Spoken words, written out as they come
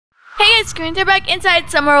Hey guys, Screens are back inside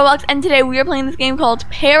Summer Roblox, and today we are playing this game called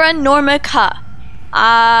Paranormal.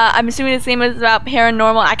 I'm assuming this game is about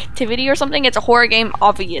paranormal activity or something. It's a horror game,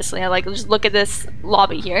 obviously. Just look at this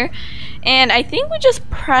lobby here. And I think we just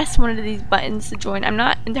press one of these buttons to join. I'm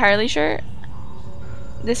not entirely sure.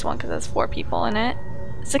 This one, because there's 4 people in it.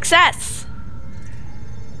 Success!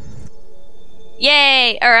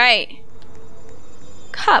 Yay! Alright.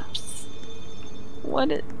 Cups.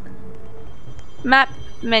 What is... Map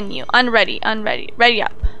menu. Unready. Ready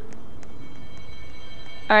up.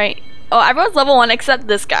 Alright. Oh, everyone's level 1 except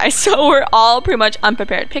this guy, so we're all pretty much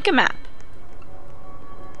unprepared. Pick a map.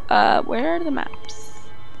 Where are the maps?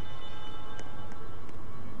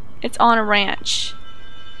 It's on a ranch.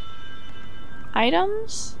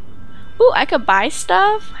 Items? Ooh, I could buy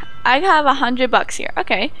stuff? I have $100 here.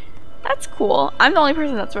 Okay. That's cool. I'm the only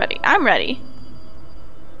person that's ready. I'm ready.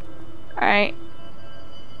 Alright.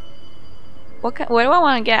 What do I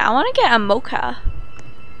want to get? I want to get a mocha.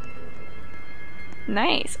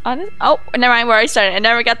 Nice. Oh, never mind where I started. I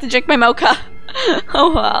never got to drink my mocha.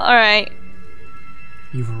 Oh well, alright.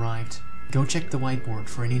 You've arrived. Go check the whiteboard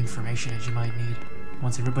for any information that you might need.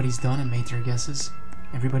 Once everybody's done and made their guesses,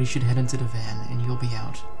 everybody should head into the van and you'll be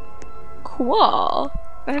out. Cool.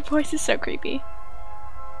 That voice is so creepy.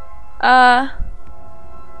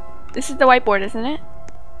 This is the whiteboard, isn't it?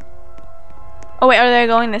 Oh wait, are they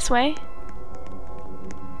going this way?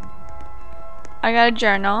 I got a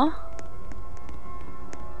journal.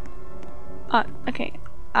 Okay.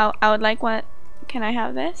 I would like one. Can I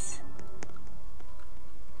have this?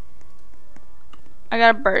 I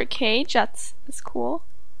got a bird cage. That's cool.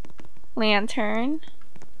 Lantern.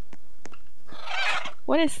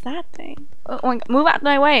 What is that thing? Oh, move out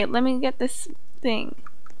my way. Let me get this thing.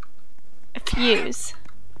 A fuse.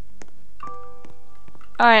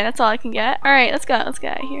 Alright, that's all I can get. Alright, let's go. Let's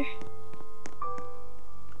get out of here.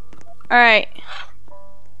 Alright.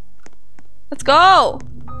 Let's go!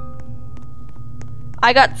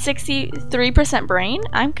 I got 63% brain?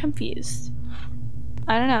 I'm confused.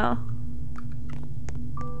 I don't know.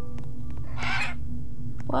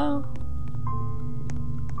 Whoa.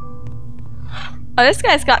 Oh, this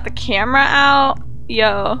guy's got the camera out.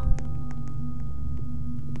 Yo.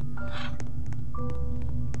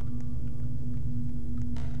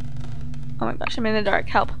 Oh my gosh, I'm in the dark.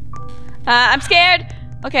 Help. I'm scared!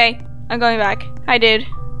 Okay, I'm going back. Hi, dude.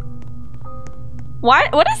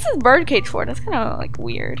 What is this bird cage for? That's kind of like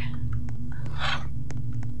weird.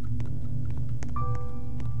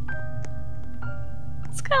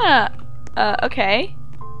 It's kind of okay.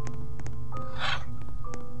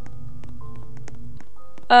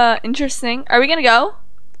 Interesting. Are we gonna go?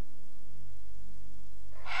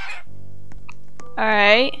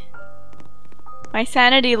 Alright. My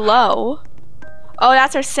sanity low. Oh,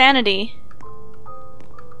 that's our sanity.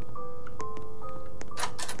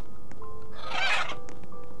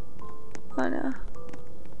 Oh no.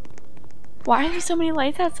 Why are there so many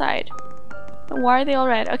lights outside? Why are they all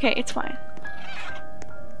red? Okay, it's fine.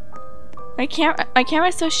 My camera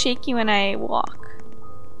is so shaky when I walk.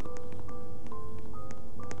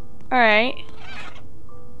 Alright.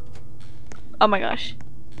 Oh my gosh.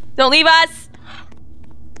 Don't leave us!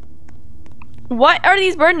 What are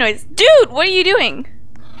these bird noises? Dude, what are you doing?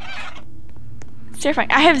 It's terrifying.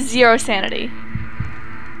 I have 0 sanity.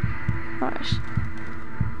 Oh my gosh.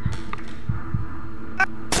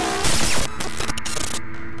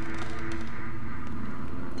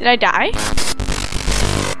 Did I die?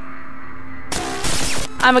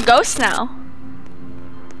 I'm a ghost now.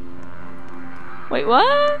 Wait,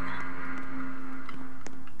 what?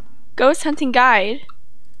 Ghost hunting guide.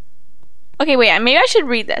 Okay, wait, maybe I should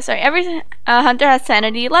read this. Sorry, every hunter has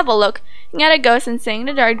sanity level. Looking at a ghost and seeing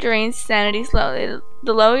the dark drains sanity slowly.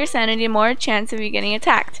 The lower your sanity, the more chance of you getting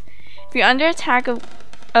attacked. If you're under attack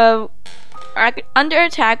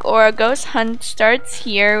or a ghost hunt starts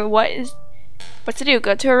here, what to do?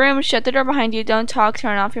 Go to a room, shut the door behind you, don't talk,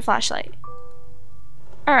 turn off your flashlight.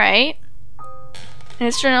 Alright. And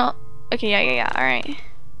it's journal. Okay, yeah, alright.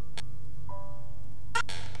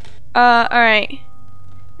 Alright.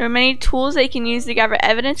 There are many tools that you can use to gather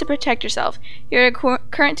evidence to protect yourself. Here are the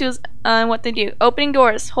current tools and what they do. Opening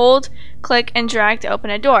doors. Hold, click, and drag to open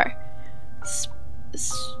a door.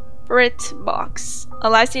 Spirit box.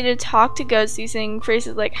 Allows you to talk to ghosts using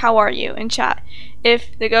phrases like, how are you, in chat.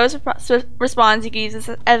 If the ghost responds, you can use this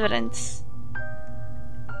as evidence.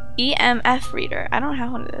 EMF reader. I don't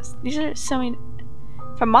have one of those. These are so many.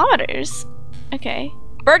 Thermometers. Okay.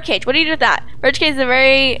 Birdcage. What do you do with that? Birdcage is a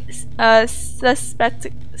very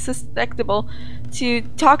susceptible to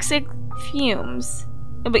toxic fumes.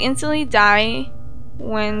 It will instantly die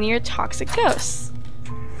when near toxic ghosts.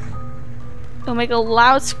 It'll make a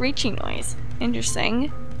loud screeching noise.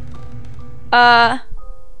 Interesting. I'm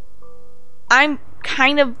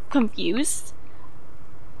kind of confused.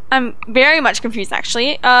 I'm very much confused,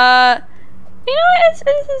 actually. You know what?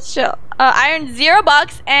 It's chill. I earned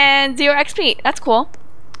 $0 and 0 XP. That's cool.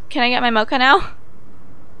 Can I get my mocha now?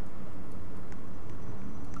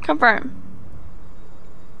 Confirm.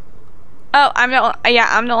 Oh, I'm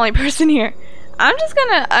the only person here. I'm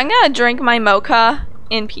gonna drink my mocha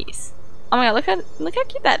in peace. Oh my god, look how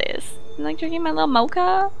cute that is. I'm like drinking my little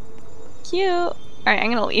mocha. Cute. Alright, I'm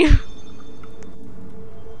gonna leave.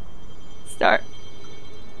 Start.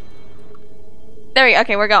 There we go.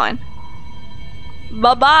 Okay, we're going.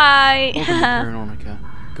 Bye-bye. Welcome to Paranormal.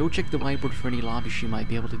 Go check the whiteboard for any lobbies you might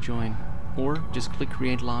be able to join. Or just click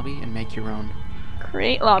create lobby and make your own.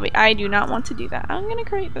 Create lobby. I do not want to do that. I'm gonna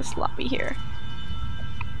create this lobby here.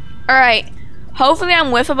 Alright. Hopefully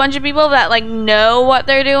I'm with a bunch of people that like know what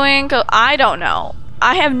they're doing, cause I don't know.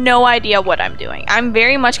 I have no idea what I'm doing. I'm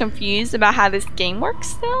very much confused about how this game works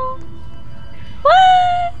still.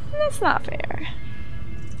 What? That's not fair.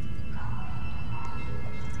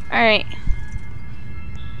 Alright.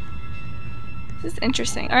 This is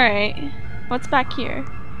interesting. Alright. What's back here?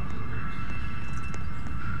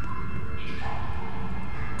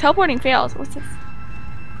 Teleporting fails. What's this?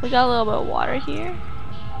 We got a little bit of water here.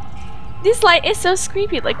 This light is so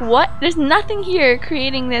creepy. Like what? There's nothing here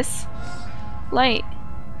creating this light.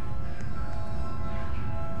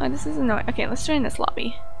 Oh, this is annoying. Okay, let's join this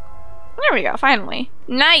lobby. There we go, finally.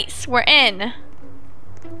 Nice, we're in.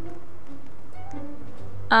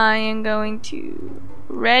 I am going to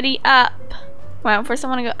ready up. Well, first I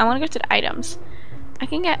wanna go to the items. I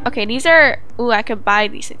can get, okay, these are, ooh, I could buy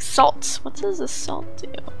these things. Salts. What does the salt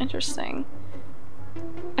do? Interesting.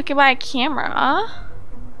 I could buy a camera.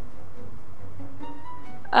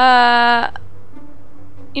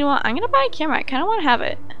 You know what? I'm gonna buy a camera. I kind of want to have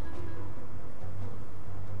it.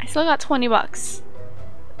 I still got $20.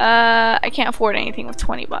 I can't afford anything with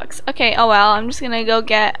 $20. Okay. Oh well. I'm just gonna go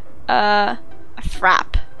get a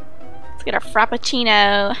frap. Let's get a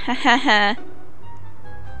frappuccino.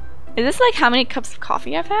 Is this like how many cups of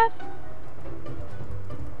coffee I've had?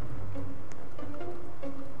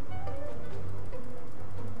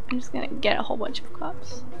 I'm just gonna get a whole bunch of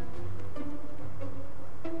cups.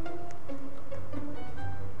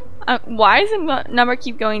 Why does the number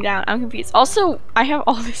keep going down? I'm confused. Also, I have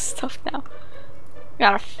all this stuff now.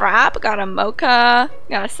 Got a frap, got a mocha,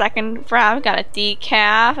 got a second frap, got a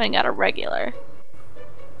decaf, and got a regular.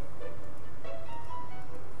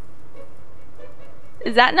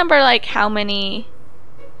 Is that number like how many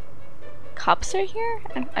cups are here?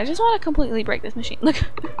 I just want to completely break this machine. Look,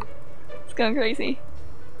 it's going crazy.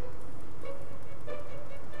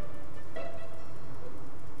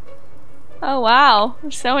 Oh wow,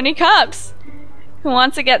 there's so many cups. Who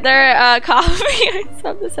wants to get their coffee? It's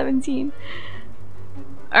up to 17.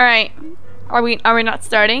 All right, are we not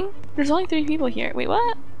starting? There's only 3 people here. Wait,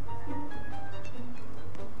 what?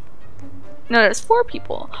 No, there's 4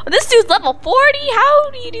 people. Oh, this dude's level 40? How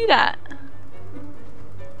do you do that?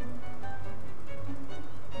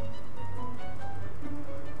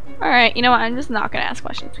 Alright, you know what? I'm just not gonna ask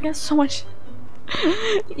questions. We have so much.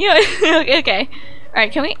 Yeah, okay.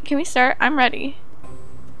 Alright, can we start? I'm ready.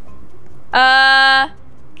 Can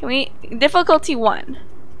we difficulty 1?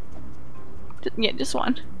 Yeah, just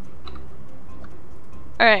 1.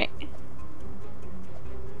 Alright.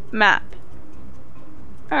 Map.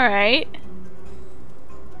 Alright.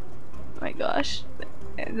 Oh my gosh.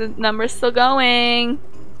 The number's still going.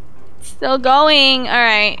 Still going.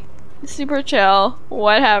 Alright. Super chill.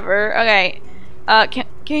 Whatever. Okay.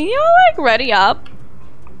 Can you like ready up?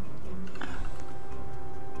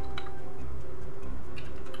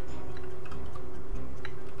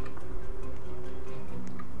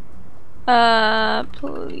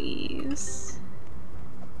 Please.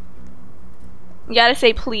 You gotta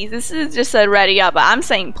say please. This is just a ready up, but I'm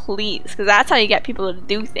saying please, because that's how you get people to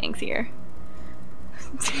do things here.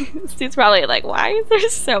 This dude's probably like, why is there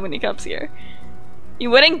so many cups here? You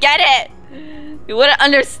wouldn't get it! You wouldn't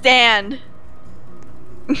understand.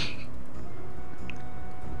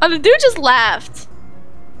 Oh, the dude just left.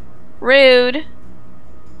 Rude.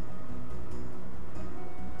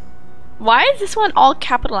 Why is this one all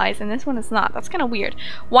capitalized and this one is not? That's kind of weird.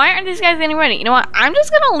 Why aren't these guys getting ready? You know what? I'm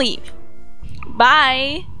just gonna leave.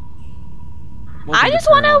 Bye. I just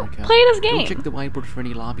want to play this game. Go check the whiteboard for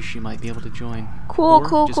any lobbies you might be able to join. Cool, or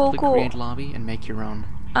cool, just cool, click cool. create lobby and make your own.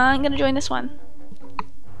 I'm gonna join this one.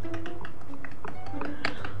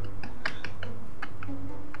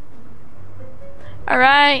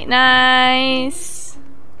 Alright, nice.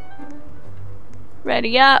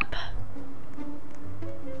 Ready up.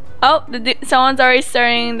 Oh, someone's already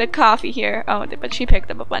starting the coffee here. Oh, but she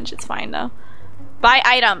picked up a bunch. It's fine though. Buy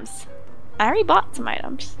items. I already bought some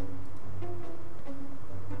items.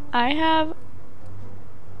 I have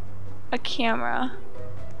a camera.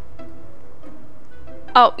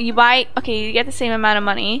 Oh, you buy. Okay, you get the same amount of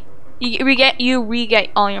money. You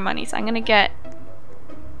re-get all your money. So I'm gonna get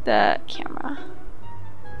the camera.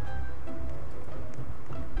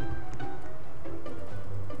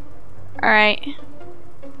 All right.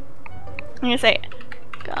 I'm gonna say,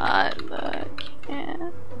 got the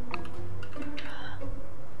camera.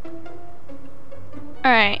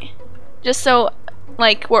 All right. Just so,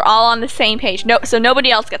 like, we're all on the same page. No, so nobody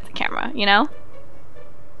else gets the camera. You know.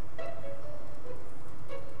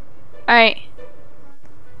 All right.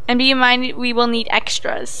 And be in mind, we will need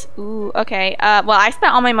extras. Ooh, okay. Well, I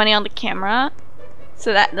spent all my money on the camera,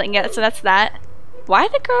 so that, like, yeah, so that's that. Why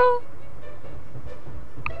the girl?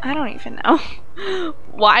 I don't even know.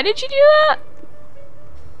 Why did you do that?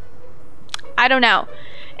 I don't know.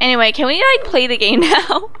 Anyway, can we like play the game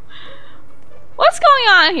now? What's going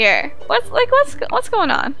on here? What's going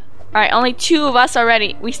on? All right, only 2 of us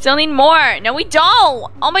already. We still need more. No, we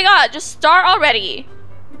don't. Oh my god, just start already.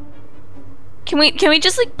 Can we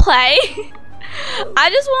just like play? I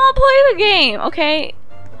just want to play the game, okay?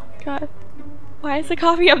 Oh my god. Why is the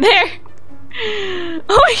coffee up there?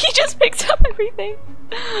 Oh, he just picked up everything.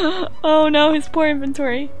 Oh no, his poor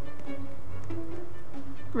inventory.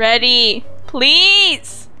 Ready,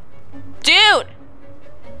 please. Dude.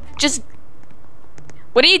 Just,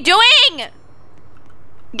 what are you doing?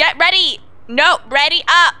 Get ready. No, ready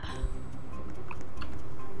up.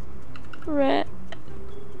 Ready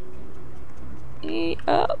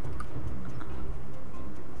up.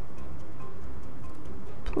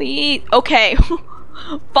 Please. Okay.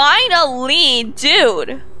 Finally,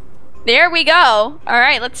 dude. There we go.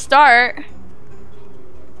 Alright, let's start.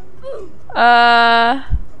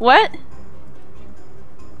 What?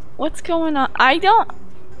 What's going on? I don't,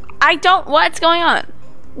 what's going on?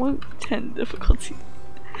 110 difficulty.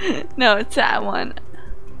 No, it's that one.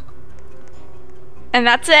 And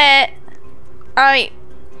that's it. Alright.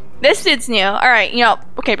 This dude's new. Alright, you know,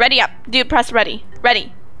 okay, ready up. Dude, press ready.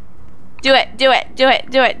 Ready. Do it, do it, do it,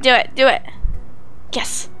 do it, do it, do it.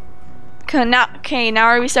 Yes. Okay, now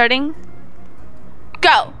are we starting?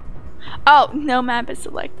 Go! Oh, no map is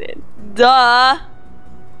selected. Duh!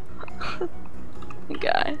 Oh my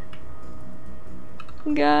god.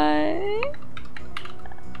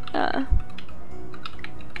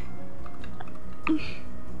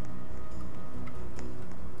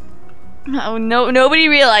 Oh, nobody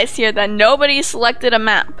realized here that nobody selected a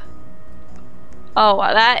map. Oh,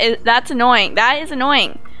 wow, that's annoying. That is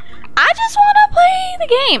annoying. I just want to play the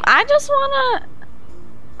game.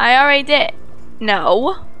 I already did.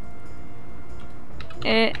 No.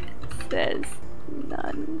 It says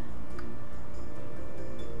none.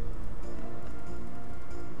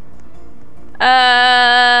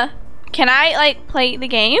 Can I, like, play the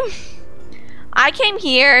game? I came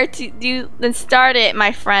here to start it,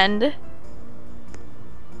 my friend.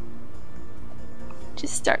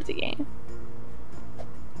 Just start the game.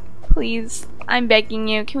 Please, I'm begging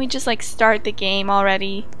you. Can we just like start the game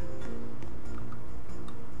already?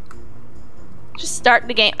 Just start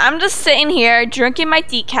the game. I'm just sitting here drinking my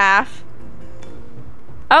decaf.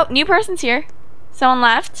 Oh, new person's here. Someone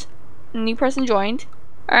left. A new person joined.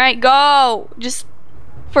 Alright, go. Just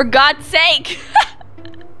for God's sake.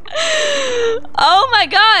 Oh my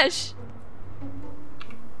gosh.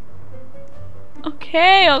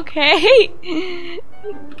 Okay.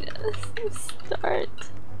 Just start.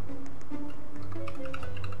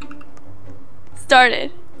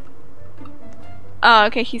 Started. Oh,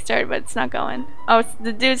 okay, he started, but it's not going. Oh,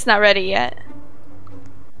 the dude's not ready yet.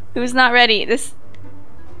 Who's not ready? The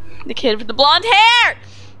kid with the blonde hair!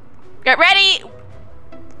 Get ready!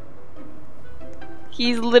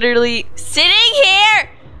 He's literally sitting here,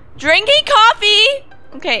 drinking coffee!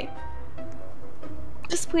 Okay.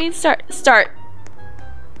 Just please start.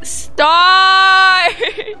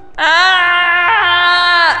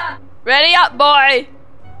 Ah! Ready up, boy!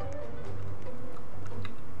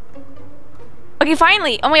 Okay,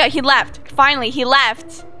 finally. Oh my god, he left. Finally, he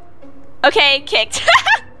left. Okay, kicked.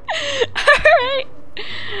 Alright.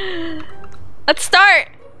 Let's start.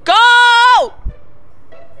 Go! Oh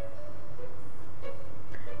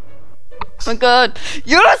my god.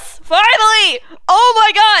 Yes! Finally! Oh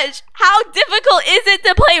my gosh! How difficult is it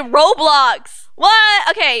to play Roblox? What?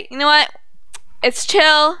 Okay, you know what? It's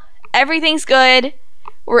chill. Everything's good.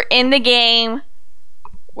 We're in the game.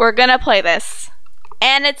 We're gonna play this.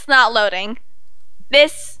 And it's not loading. I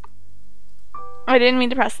didn't mean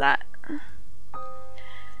to press that.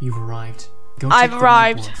 You've arrived. Go I've check the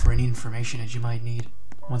arrived. whiteboard for any information that you might need.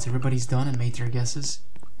 Once everybody's done and made their guesses,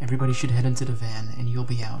 everybody should head into the van and you'll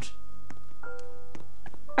be out.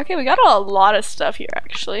 Okay, we got a lot of stuff here,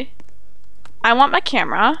 actually. I want my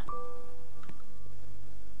camera.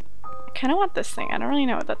 I kind of want this thing. I don't really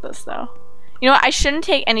know what that does, though. You know what? I shouldn't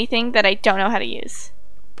take anything that I don't know how to use.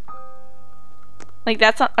 Like,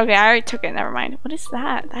 that's not... Okay, I already took it. Never mind. What is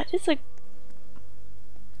that? That is, like...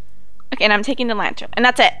 Okay, and I'm taking the lantern. And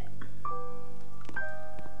that's it.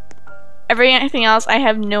 Everything else, I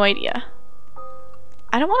have no idea.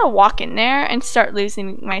 I don't want to walk in there and start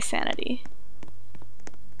losing my sanity.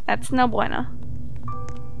 That's no bueno.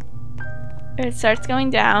 If it starts going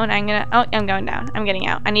down, I'm gonna... Oh, I'm going down. I'm getting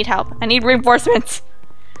out. I need help. I need reinforcements.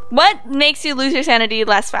 What makes you lose your sanity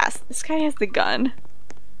less fast? This guy has the gun.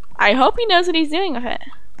 I hope he knows what he's doing with it.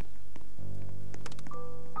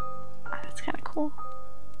 Oh, that's kind of cool.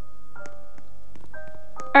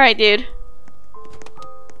 Alright, dude.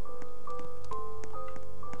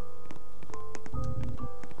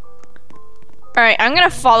 Alright, I'm gonna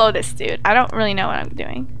follow this dude. I don't really know what I'm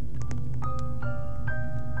doing.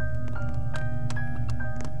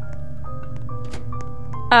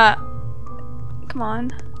 Come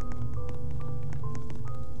on.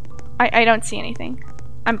 I don't see anything.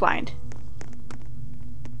 I'm blind.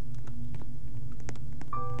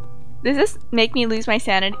 Does this make me lose my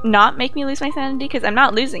sanity? Not make me lose my sanity? Because I'm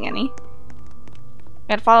not losing any. I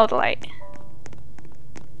gotta follow the light.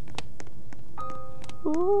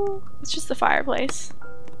 Ooh, it's just the fireplace.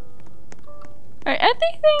 Alright,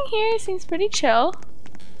 everything here seems pretty chill.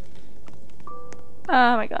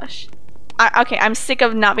 Oh my gosh. Okay, I'm sick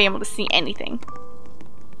of not being able to see anything.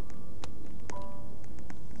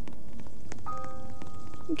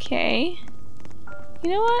 Okay. You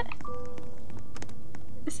know what?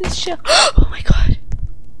 This is chill. Oh my god.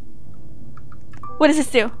 What does this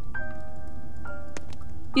do?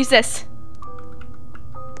 Use this.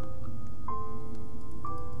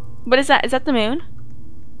 What is that? Is that the moon?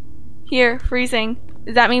 Here, freezing.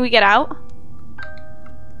 Does that mean we get out?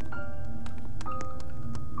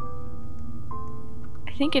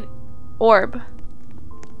 I think it... Orb.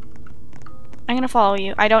 I'm gonna follow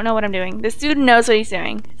you. I don't know what I'm doing. This dude knows what he's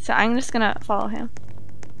doing, so I'm just gonna follow him.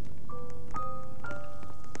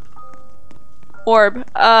 Orb.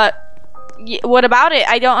 What about it?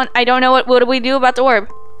 I don't know what do we do about the orb?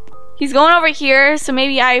 He's going over here, so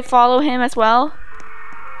maybe I follow him as well.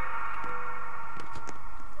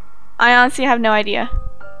 I honestly have no idea.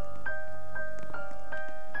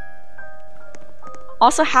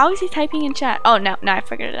 Also, how is he typing in chat? Oh, no, I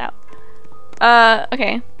figured it out.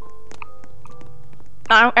 Okay.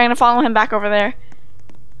 I'm gonna follow him back over there.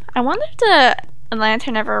 I wonder if the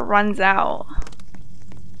lantern ever runs out.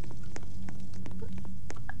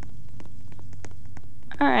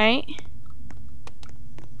 Alright.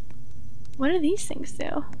 What do these things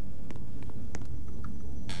do?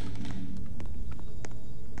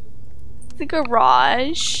 The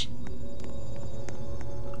garage.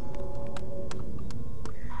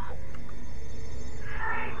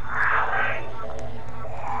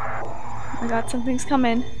 Oh my god, something's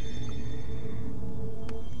coming.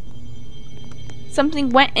 Something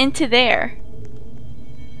went into there.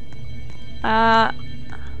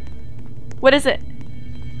 What is it?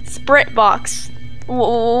 Sprit box.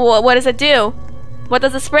 What does it do? What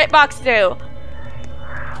does a sprit box do?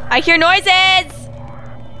 I hear noises!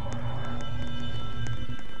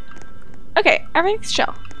 Okay, everything's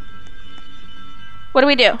chill. What do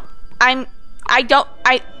we do? I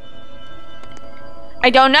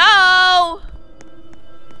don't know!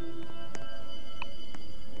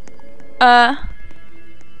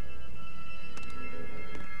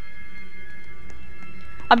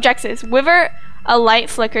 Objectives. Wither a light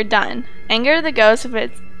flicker, done. Anger the ghost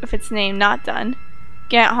if it's named, not done.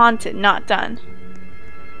 Get haunted, not done.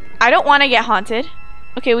 I don't want to get haunted.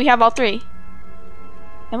 Okay, we have all three.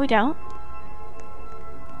 No, we don't.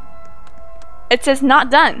 It says not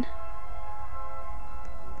done.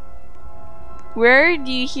 Where do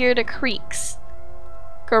you hear the creaks?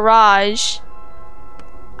 Garage.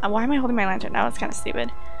 Why am I holding my lantern? That was kind of stupid.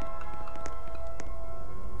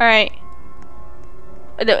 Alright.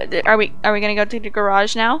 Are we gonna go to the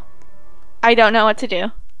garage now? I don't know what to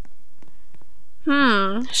do.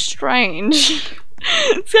 Strange.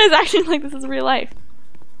 This guy's acting like this is real life.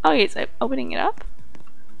 Oh, he's opening it up?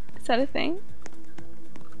 Is that a thing?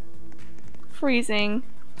 Freezing.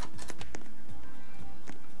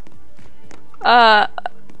 What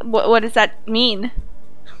does that mean?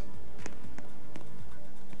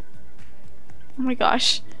 Oh my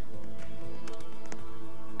gosh.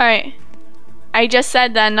 Alright. I just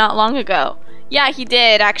said that not long ago. Yeah, he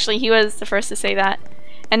did, actually. He was the first to say that.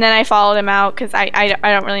 And then I followed him out because I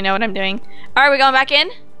don't really know what I'm doing. Alright, we going back in?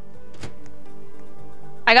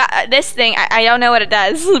 I got this thing. I don't know what it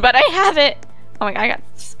does, but I have it. Oh my god, I got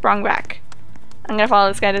sprung back. I'm gonna follow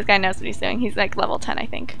this guy. This guy knows what he's doing. He's like level 10, I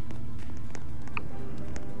think.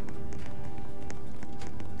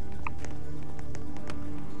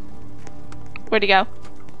 Where'd he go?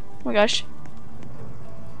 Oh my gosh.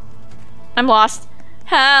 I'm lost.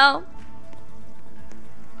 Help!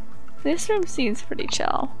 This room seems pretty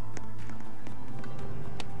chill.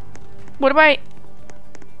 What do I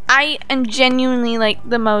am genuinely like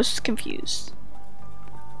the most confused.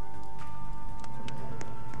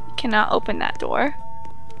 Cannot open that door.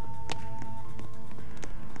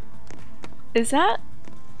 Is that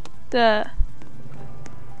the...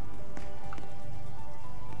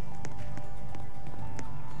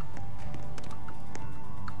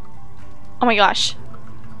 Oh my gosh.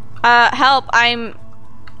 Help, I'm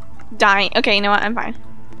dying. Okay, you know what? I'm fine.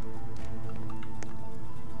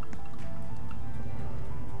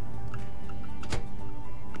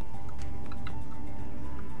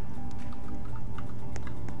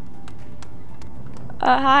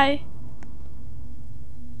 Hi.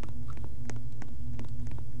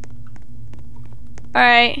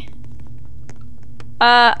 Alright.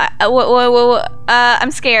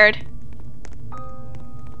 I'm scared.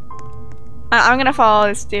 I'm gonna follow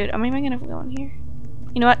this dude. Oh, maybe I'm gonna go in here.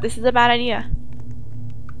 You know what? This is a bad idea.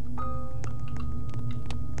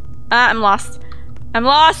 I'm lost. I'm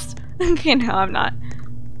lost! Okay, no, I'm not.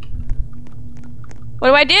 What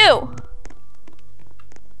do I do?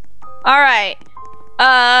 Alright.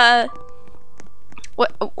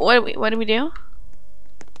 What do we do?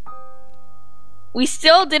 We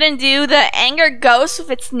still didn't do the anger ghost with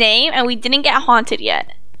its name, and we didn't get haunted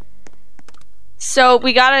yet. So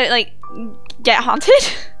we gotta like get haunted.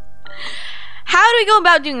 How do we go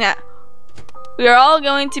about doing that? We are all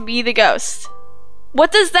going to be the ghost.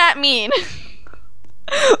 What does that mean?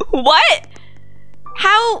 What?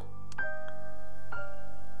 How?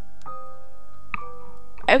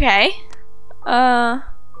 Okay.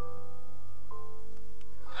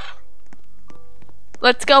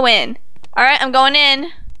 Let's go in. Alright, I'm going in.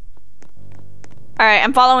 Alright,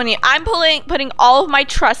 I'm following you. I'm putting all of my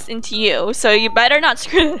trust into you, so you better not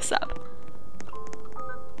screw this up.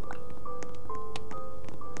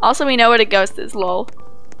 Also, we know where the ghost is, lol.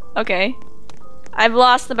 Okay. I've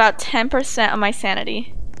lost about 10% of my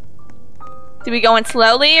sanity. Do we go in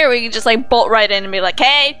slowly, or we just like bolt right in and be like,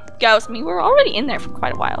 hey, ghost? I mean, we're already in there for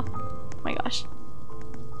quite a while. Oh my gosh.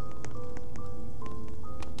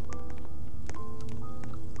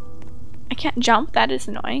 I can't jump? That is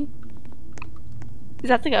annoying. Is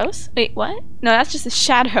that the ghost? Wait, what? No, that's just a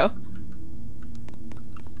shadow.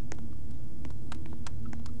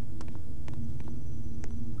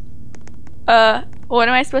 What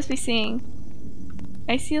am I supposed to be seeing?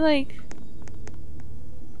 I see like...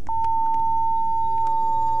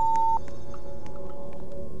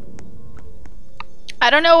 I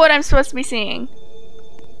don't know what I'm supposed to be seeing.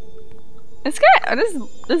 This guy,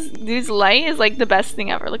 this dude's light is like the best thing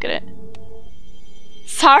ever. Look at it.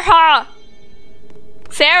 Sarah!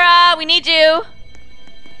 Sarah, we need you!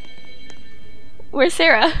 Where's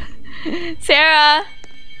Sarah? Sarah!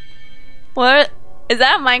 What? Is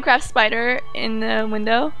that a Minecraft spider in the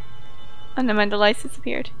window? And then the lights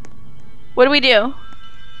disappeared. What do we do?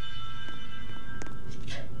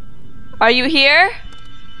 Are you here?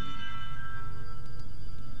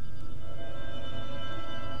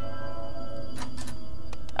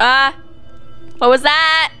 What was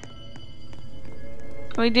that?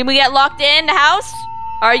 Did we get locked in the house?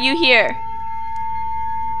 Are you here?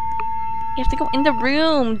 You have to go in the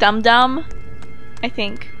room, dum-dum. I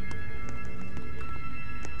think.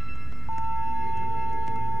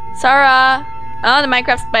 Sarah! Oh, the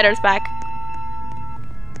Minecraft spider's back.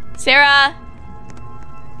 Sarah!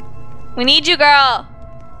 We need you, girl!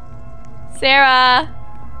 Sarah!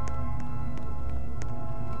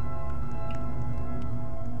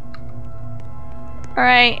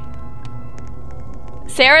 Alright.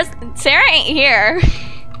 Sarah ain't here.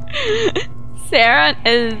 Sarah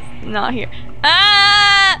is not here.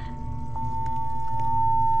 Ah!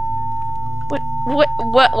 What?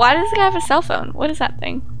 Why does this guy have a cell phone? What is that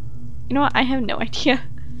thing? You know what? I have no idea.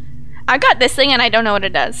 I got this thing and I don't know what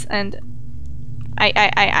it does, and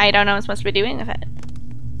I don't know what I'm supposed to be doing with it.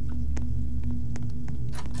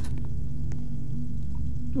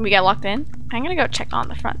 We got locked in. I'm gonna go check on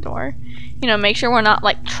the front door. You know, make sure we're not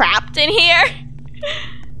like trapped in here.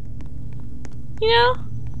 You know?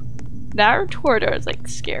 That retorter is like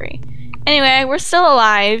scary. Anyway, we're still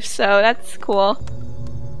alive, so that's cool.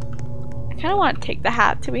 I kind of want to take the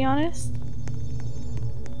hat, to be honest.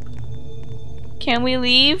 Can we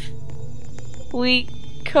leave? We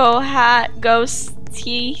hat ghost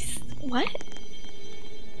teeth. What?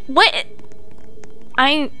 What?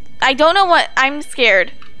 I don't know what. I'm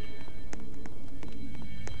scared.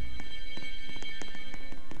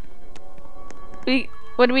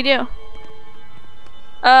 What do we do?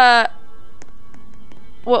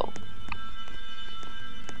 Whoa.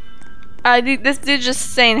 This dude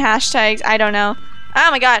just saying hashtags. I don't know.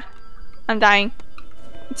 Oh my god. I'm dying.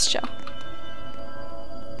 Let's chill.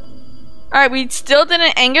 Alright, we still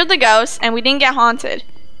didn't anger the ghost, and we didn't get haunted.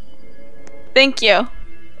 Thank you.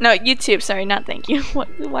 No, YouTube, sorry, not thank you.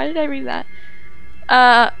 Why did I read that?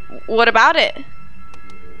 What about it?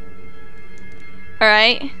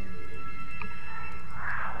 Alright.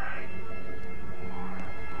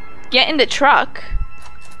 Get in the truck.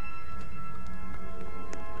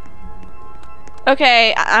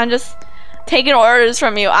 Okay, I'm just taking orders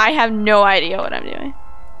from you. I have no idea what I'm doing.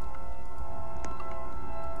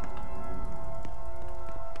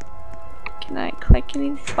 Can I click any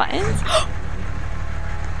of these buttons?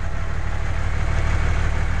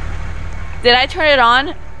 Did I turn it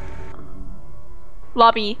on?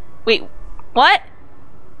 Lobby. Wait, what?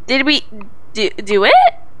 Did we do it?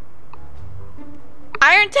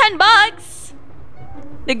 I earned $10.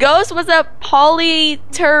 The ghost was a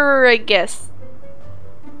poltergeist.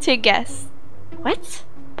 What?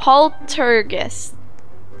 Poltergeist.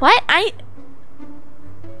 What?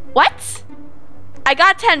 What? I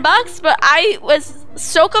got $10, but I was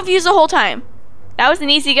so confused the whole time. That was an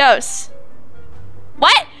easy ghost.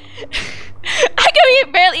 What? I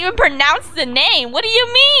can barely even pronounce the name. What do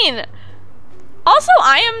you mean? Also,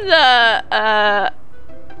 I am the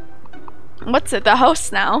what's it? The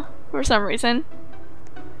host now for some reason.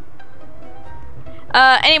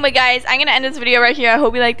 Anyway, guys, I'm gonna end this video right here. I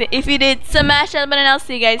hope you liked it. If you did, smash that button. I'll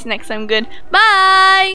see you guys next time. Goodbye.